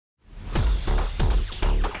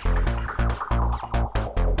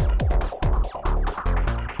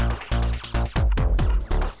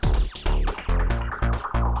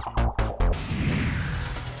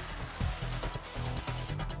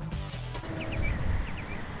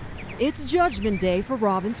It's Judgment Day for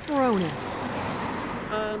Robin Sporonis.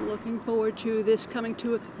 I'm looking forward to this coming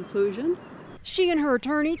to a conclusion. She and her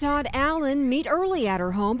attorney, Todd Allen, meet early at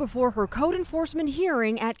her home before her code enforcement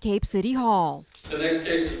hearing at Cape City Hall. The next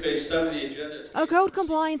case is page 7 of the agenda. A code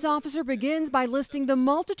compliance officer begins by listing the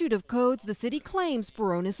multitude of codes the city claims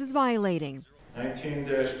Sporonis is violating.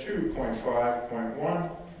 19-2.5.1,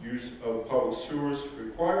 use of public sewers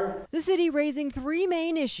required. The city raising three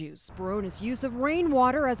main issues: Sporonis' use of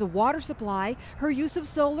rainwater as a water supply, her use of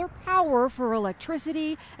solar power for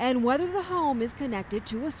electricity, and whether the home is connected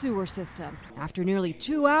to a sewer system. After nearly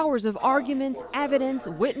 2 hours of arguments, evidence,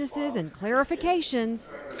 witnesses, and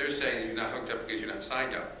clarifications, They're saying you're not hooked up because you're not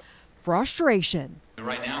signed up. frustration.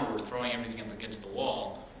 Right now, we're throwing everything up against the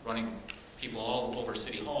wall, running people all over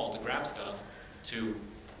City Hall to grab stuff to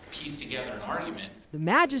piece together an argument. The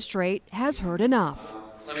magistrate has heard enough.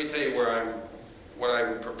 Let me tell you what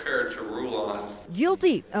I'm prepared to rule on.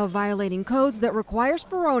 Guilty of violating codes that require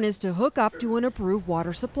Sporonis to hook up to an approved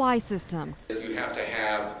water supply system. You have to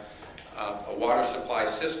have a water supply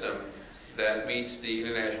system that meets the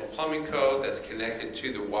International Plumbing Code, that's connected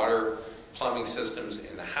to the water plumbing systems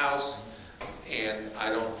in the house. And I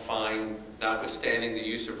don't find, notwithstanding the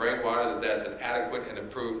use of rainwater, that that's an adequate and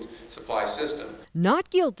approved supply system. Not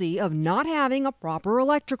guilty of not having a proper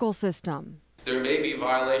electrical system. There may be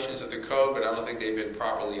violations of the code, but I don't think they've been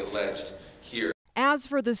properly alleged here. As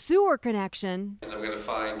for the sewer connection, And I'm going to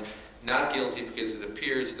find not guilty because it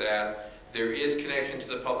appears that there is connection to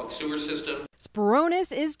the public sewer system.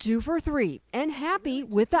 Sporonis is 2 for 3 and happy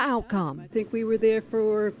with the outcome. I think we were there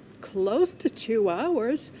for close to 2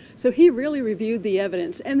 hours, so he really reviewed the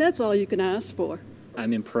evidence, and that's all you can ask for.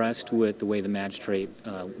 I'm impressed with the way the magistrate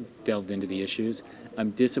delved into the issues.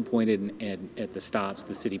 I'm disappointed at the stops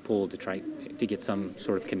the city pulled to try to get some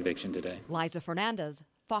sort of conviction today. Liza Fernandez,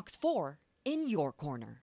 Fox 4, in your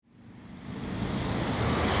corner.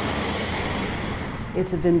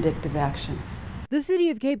 It's a vindictive action. The city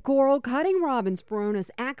of Cape Coral cutting Robin Sporonis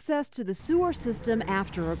access to the sewer system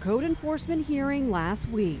after a code enforcement hearing last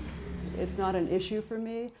week. It's not an issue for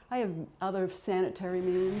me. I have other sanitary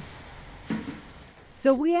means.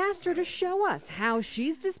 So we asked her to show us how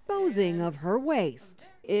she's disposing of her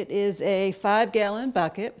waste. It is a 5-gallon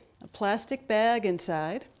bucket, a plastic bag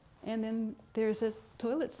inside, and then there's a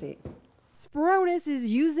toilet seat. Sporonis is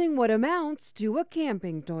using what amounts to a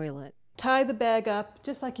camping toilet. Tie the bag up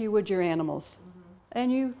just like you would your animals,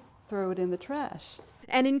 and you throw it in the trash.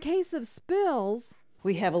 And in case of spills,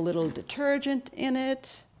 we have a little detergent in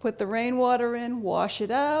it. Put the rainwater in, wash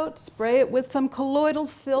it out, spray it with some colloidal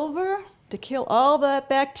silver to kill all that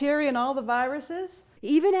bacteria and all the viruses.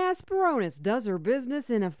 Even as Sporonis does her business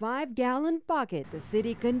in a 5-gallon bucket, the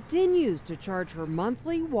city continues to charge her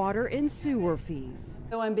monthly water and sewer fees.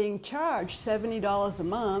 So I'm being charged $70 a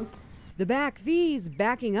month. The back fees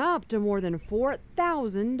backing up to more than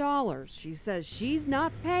 $4,000. She says she's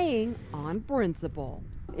not paying on principle.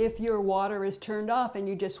 If your water is turned off and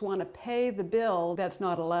you just want to pay the bill, that's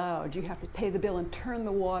not allowed. You have to pay the bill and turn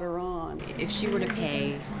the water on. If she were to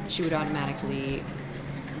pay, she would automatically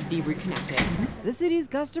be reconnected. The city's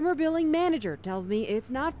customer billing manager tells me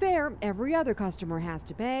it's not fair. Every other customer has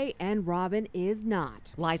to pay, and Robin is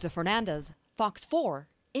not. Liza Fernandez, Fox 4,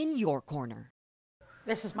 in your corner.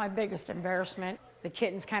 This is my biggest embarrassment. The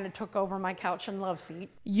kittens kind of took over my couch and love seat.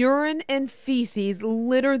 Urine and feces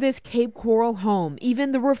litter this Cape Coral home.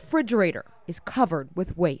 Even the refrigerator is covered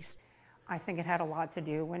with waste. I think it had a lot to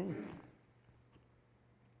do when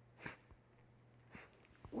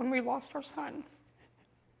we lost our son.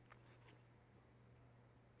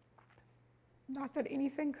 Not that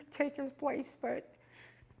anything could take his place, but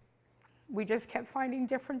we just kept finding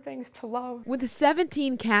different things to love. With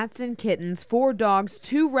 17 cats and kittens, 4 dogs,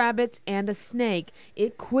 2 rabbits, and a snake,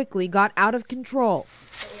 it quickly got out of control.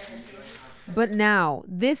 But now,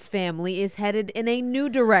 this family is headed in a new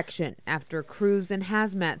direction after crews in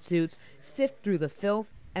hazmat suits sift through the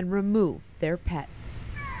filth and remove their pets.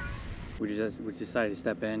 We decided to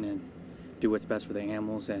step in and do what's best for the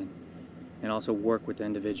animals and also work with the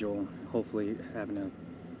individual, hopefully having a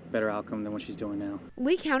better outcome than what she's doing now.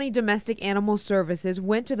 Lee County Domestic Animal Services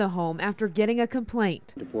went to the home after getting a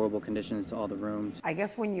complaint. Deplorable conditions, all the rooms. I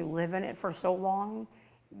guess when you live in it for so long,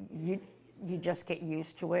 you just get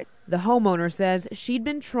used to it. The homeowner says she'd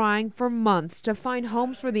been trying for months to find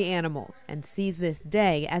homes for the animals and sees this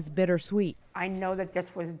day as bittersweet. I know that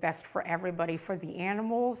this was best for everybody, for the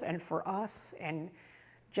animals and for us, and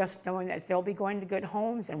just knowing that they'll be going to good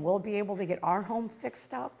homes and we'll be able to get our home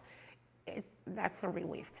fixed up. That's a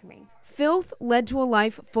relief to me. Filth led to a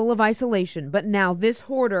life full of isolation, but now this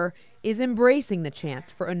hoarder is embracing the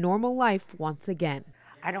chance for a normal life once again.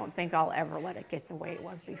 I don't think I'll ever let it get the way it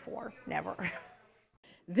was before, never.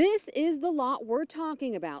 This is the lot we're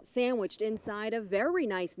talking about, sandwiched inside a very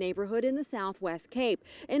nice neighborhood in the Southwest Cape.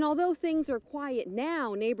 And although things are quiet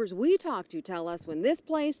now, neighbors we talk to tell us when this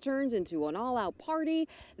place turns into an all-out party,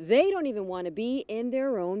 they don't even want to be in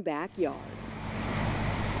their own backyard.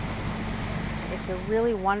 It's a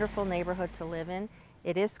really wonderful neighborhood to live in.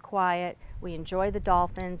 It is quiet. We enjoy the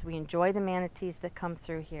dolphins. We enjoy the manatees that come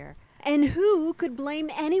through here. And who could blame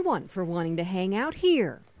anyone for wanting to hang out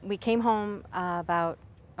here? We came home about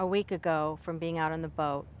a week ago from being out on the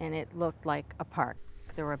boat, and it looked like a park.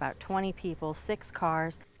 There were about 20 people, 6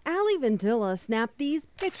 cars. Allie Ventilla snapped these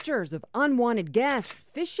pictures of unwanted guests,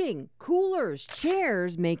 fishing, coolers,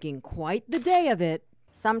 chairs, making quite the day of it.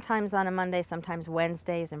 Sometimes on a Monday, sometimes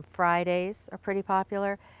Wednesdays and Fridays are pretty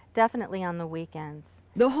popular. Definitely on the weekends.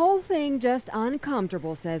 The whole thing just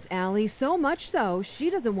uncomfortable, says Allie, so much so she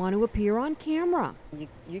doesn't want to appear on camera.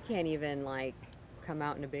 You can't even, like, come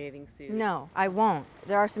out in a bathing suit? No, I won't.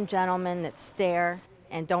 There are some gentlemen that stare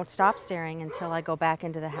and don't stop staring until I go back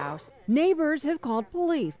into the house. Neighbors have called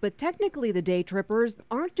police, but technically the day trippers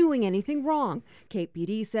aren't doing anything wrong. Cape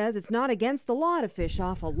PD says it's not against the law to fish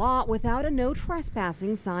off a lot without a no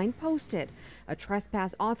trespassing sign posted. A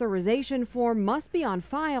trespass authorization form must be on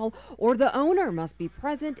file, or the owner must be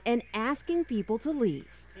present and asking people to leave.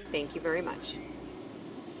 Thank you very much.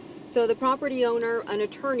 So the property owner, an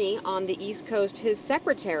attorney on the East Coast, his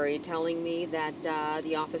secretary telling me that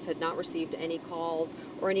the office had not received any calls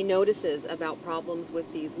or any notices about problems with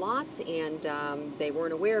these lots, and they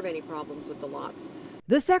weren't aware of any problems with the lots.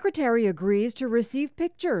 The secretary agrees to receive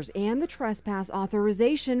pictures and the trespass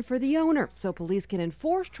authorization for the owner so police can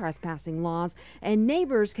enforce trespassing laws and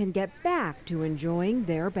neighbors can get back to enjoying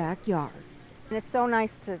their backyards. And it's so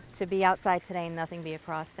nice to be outside today and nothing be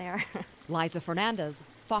across there. Liza Fernandez,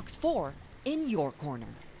 Fox 4, in your corner.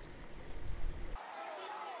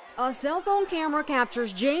 A cell phone camera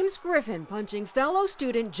captures James Griffin punching fellow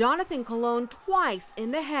student Jonathan Colon twice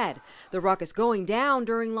in the head. The ruckus going down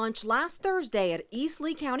during lunch last Thursday at East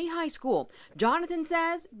Lee County High School. Jonathan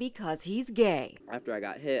says because he's gay. After I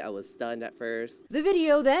got hit, I was stunned at first. The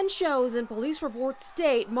video then shows, and police reports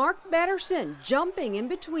state, Mark Betterson jumping in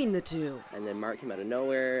between the two. And then Mark came out of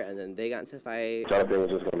nowhere, and then they got into a fight. Jonathan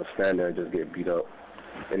was just going to stand there and just get beat up.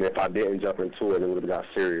 And if I didn't jump into it, it would have got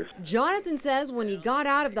serious. Jonathan says when he got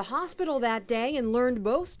out of the hospital that day and learned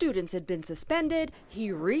both students had been suspended,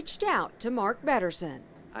 he reached out to Mark Betterson.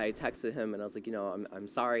 I texted him and I was like, I'm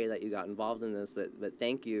sorry that you got involved in this, but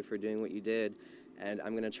thank you for doing what you did. And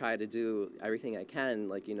I'm going to try to do everything I can,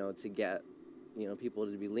 to get people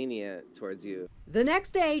to be lenient towards you. The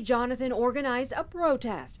next day, Jonathan organized a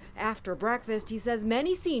protest. After breakfast, he says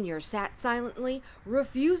many seniors sat silently,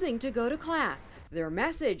 refusing to go to class, their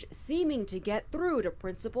message seeming to get through to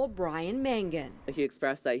Principal Brian Mangan. He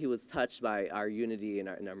expressed that he was touched by our unity and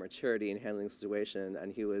our maturity in handling the situation,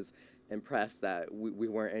 and he was impressed that we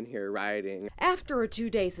weren't in here rioting. After a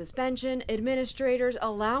 2-day suspension, administrators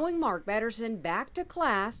allowing Mark Betterson back to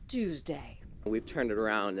class Tuesday. We've turned it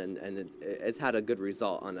around, and it's had a good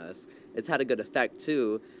result on us. It's had a good effect,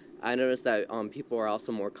 too. I noticed that people are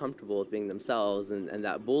also more comfortable with being themselves, and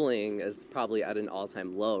that bullying is probably at an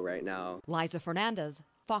all-time low right now. Liza Fernandez,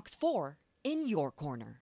 Fox 4, in your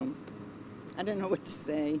corner. I don't know what to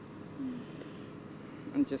say.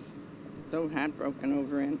 I'm just so heartbroken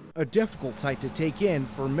over it. A difficult sight to take in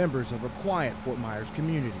for members of a quiet Fort Myers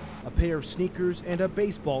community. A pair of sneakers and a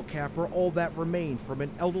baseball cap are all that remained from an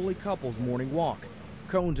elderly couple's morning walk.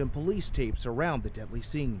 Cones and police tape surround the deadly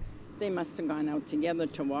scene. They must have gone out together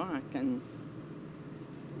to walk, and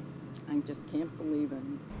I just can't believe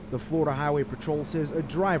it. The Florida Highway Patrol says a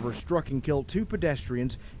driver struck and killed 2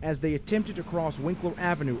 pedestrians as they attempted to cross Winkler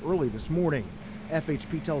Avenue early this morning.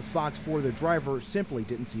 FHP tells Fox 4 the driver simply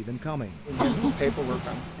didn't see them coming. Paperwork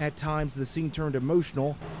on. At times, the scene turned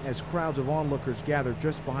emotional as crowds of onlookers gathered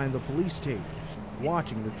just behind the police tape,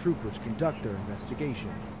 watching the troopers conduct their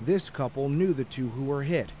investigation. This couple knew the 2 who were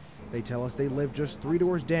hit. They tell us they lived just 3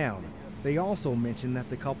 doors down. They also mentioned that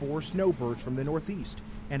the couple were snowbirds from the Northeast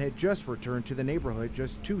and had just returned to the neighborhood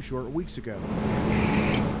just 2 short weeks ago.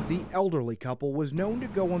 The elderly couple was known to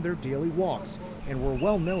go on their daily walks and were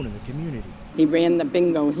well known in the community. He ran the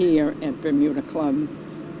bingo here at Bermuda Club,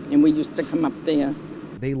 and we used to come up there.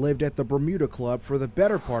 They lived at the Bermuda Club for the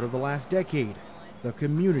better part of the last decade, the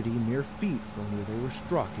community mere feet from where they were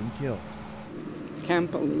struck and killed.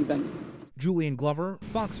 Can't believe it. Julian Glover,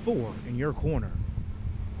 Fox 4, in your corner.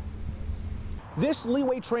 This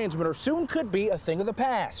leeway transmitter soon could be a thing of the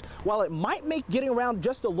past. While it might make getting around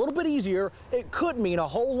just a little bit easier, it could mean a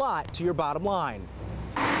whole lot to your bottom line.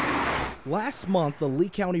 Last month, the Lee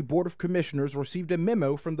County Board of Commissioners received a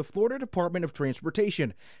memo from the Florida Department of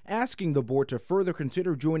Transportation asking the board to further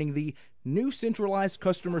consider joining the new centralized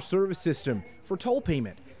customer service system for toll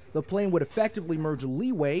payment. The plan would effectively merge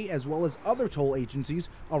Leeway as well as other toll agencies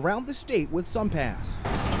around the state with SunPass.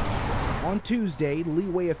 On Tuesday,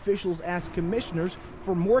 Leeway officials asked commissioners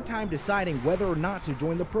for more time deciding whether or not to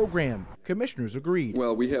join the program. Commissioners agreed.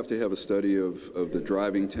 Well, we have to have a study of the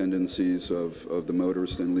driving tendencies of the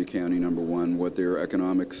motorists in Lee County, number one, what their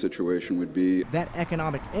economic situation would be. That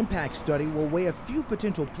economic impact study will weigh a few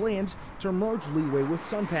potential plans to merge Leeway with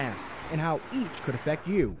SunPass and how each could affect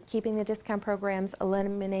you. Keeping the discount programs,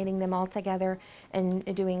 eliminating them altogether, and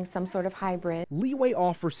doing some sort of hybrid. Leeway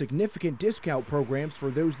offers significant discount programs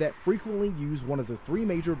for those that frequently use one of the 3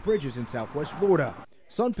 major bridges in Southwest Florida.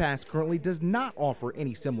 SunPass currently does not offer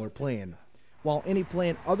any similar plan. While any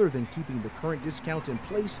plan other than keeping the current discounts in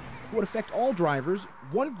place would affect all drivers,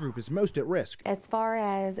 one group is most at risk. As far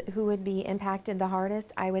as who would be impacted the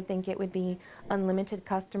hardest, I would think it would be unlimited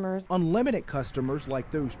customers. Unlimited customers,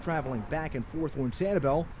 like those traveling back and forth on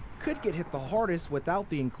Sanibel, could get hit the hardest without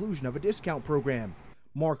the inclusion of a discount program.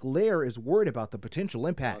 Mark Lair is worried about the potential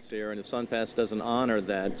impact. And if SunPass doesn't honor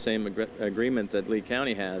that same agreement that Lee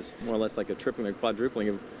County has, more or less like a tripling or quadrupling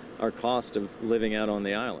of our cost of living out on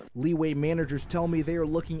the island. Leeway managers tell me they are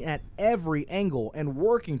looking at every angle and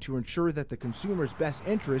working to ensure that the consumer's best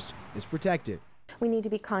interest is protected. We need to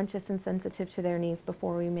be conscious and sensitive to their needs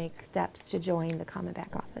before we make steps to join the Common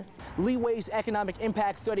Back Office. Leeway's economic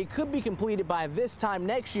impact study could be completed by this time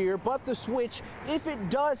next year, but the switch, if it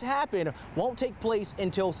does happen, won't take place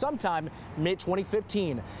until sometime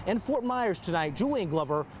mid-2015. In Fort Myers tonight, Julian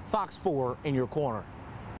Glover, Fox 4 in your corner.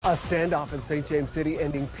 A standoff in St. James City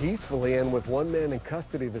ending peacefully, and with one man in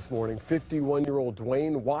custody this morning. 51-year-old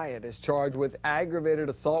Dwayne Wyatt is charged with aggravated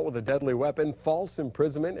assault with a deadly weapon, false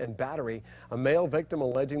imprisonment, and battery. A male victim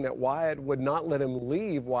alleging that Wyatt would not let him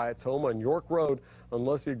leave Wyatt's home on York Road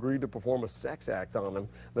unless he agreed to perform a sex act on him.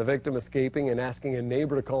 The victim escaping and asking a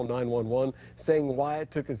neighbor to call 911, saying Wyatt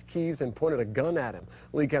took his keys and pointed a gun at him.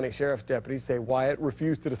 Lee County Sheriff's deputies say Wyatt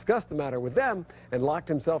refused to discuss the matter with them and locked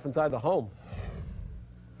himself inside the home.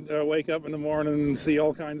 Wake up in the morning and see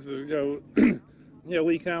all kinds of,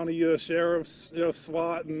 Lee County sheriffs,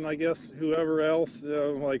 SWAT, and I guess whoever else,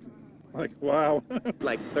 like wow.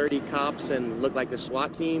 Like 30 cops and looked like the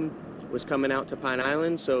SWAT team was coming out to Pine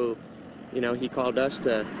Island, so, he called us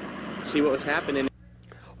to see what was happening.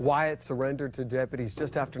 Wyatt surrendered to deputies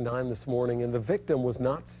just after 9 this morning, and the victim was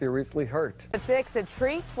not seriously hurt. At 6, a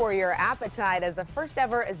treat for your appetite as the first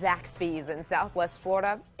ever Zaxby's in Southwest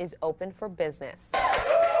Florida is open for business.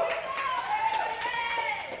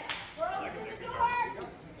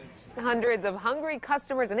 Hundreds of hungry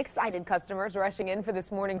customers and excited customers rushing in for this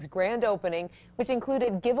morning's grand opening, which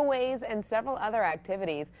included giveaways and several other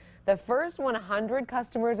activities. The first 100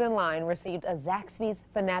 customers in line received a Zaxby's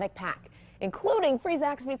Fanatic Pack, including free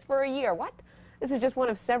Zaxby's for a year. What? This is just one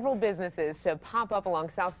of several businesses to pop up along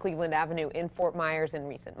South Cleveland Avenue in Fort Myers in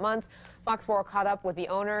recent months. Fox 4 caught up with the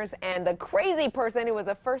owners and the crazy person who was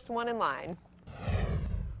the first one in line.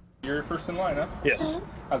 You're first in line, huh? Yes.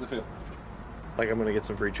 How's it feel? Like I'm going to get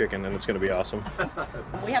some free chicken and it's going to be awesome.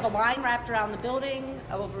 We have a line wrapped around the building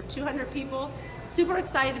of over 200 people. Super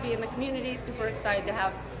excited to be in the community, super excited to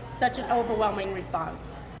have such an overwhelming response.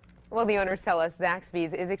 Well, the owners tell us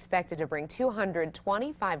Zaxby's is expected to bring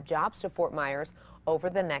 225 jobs to Fort Myers over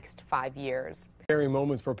the next 5 years. Scary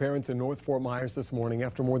moments for parents in North Fort Myers this morning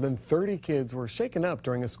after more than 30 kids were shaken up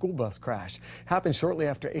during a school bus crash. Happened shortly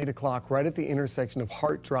after 8 o'clock right at the intersection of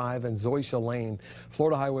Hart Drive and Zoysia Lane.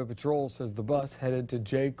 Florida Highway Patrol says the bus headed to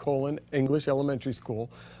J. Colon English Elementary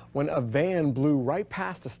School when a van blew right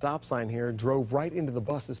past a stop sign here, drove right into the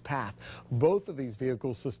bus's path. Both of these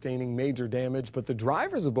vehicles sustaining major damage, but the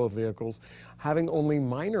drivers of both vehicles having only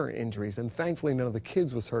minor injuries, and thankfully none of the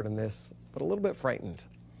kids was hurt in this, but a little bit frightened.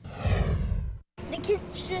 The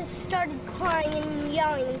kids just started crying and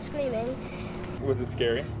yelling and screaming. Was it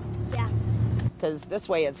scary? Yeah. Because this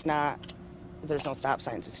way there's no stop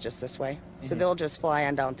signs, it's just this way. So they'll just fly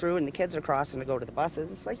on down through and the kids are crossing to go to the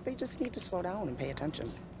buses. It's like they just need to slow down and pay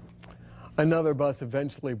attention. Another bus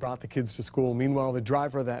eventually brought the kids to school. Meanwhile, the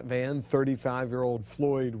driver of that van, 35-year-old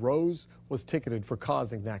Floyd Rose, was ticketed for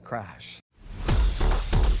causing that crash.